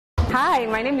Hi,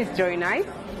 my name is Joy Nice.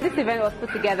 This event was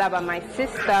put together by my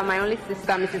sister, my only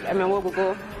sister, Mrs.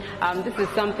 Emenwogogo. This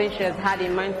is something she has had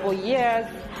in mind for years.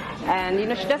 And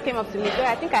she just came up to me, Joy,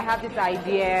 I think I have this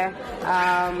idea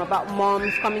about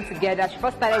moms coming together. She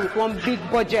first started with one big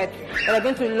budget. They're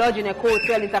going to lodge in a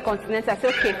hotel, Intercontinental. I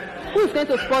said, okay, who is going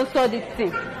to sponsor this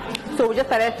thing? So we just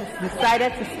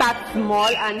decided to start small,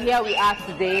 and here we are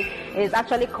today. It's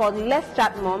actually called Let's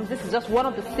Chat Moms. This is just one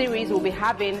of the series we'll be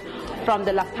having from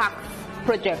the LaPax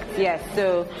project. Yes,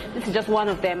 so this is just one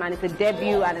of them, and it's a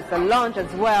debut and it's a launch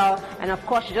as well. And of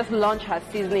course, she just launched her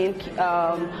seasoning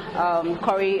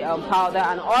curry powder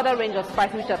and other range of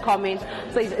spices which are coming.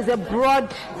 So it's a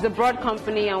broad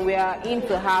company, and we are in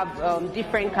to have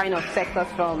different kind of sectors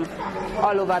from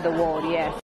all over the world. Yes.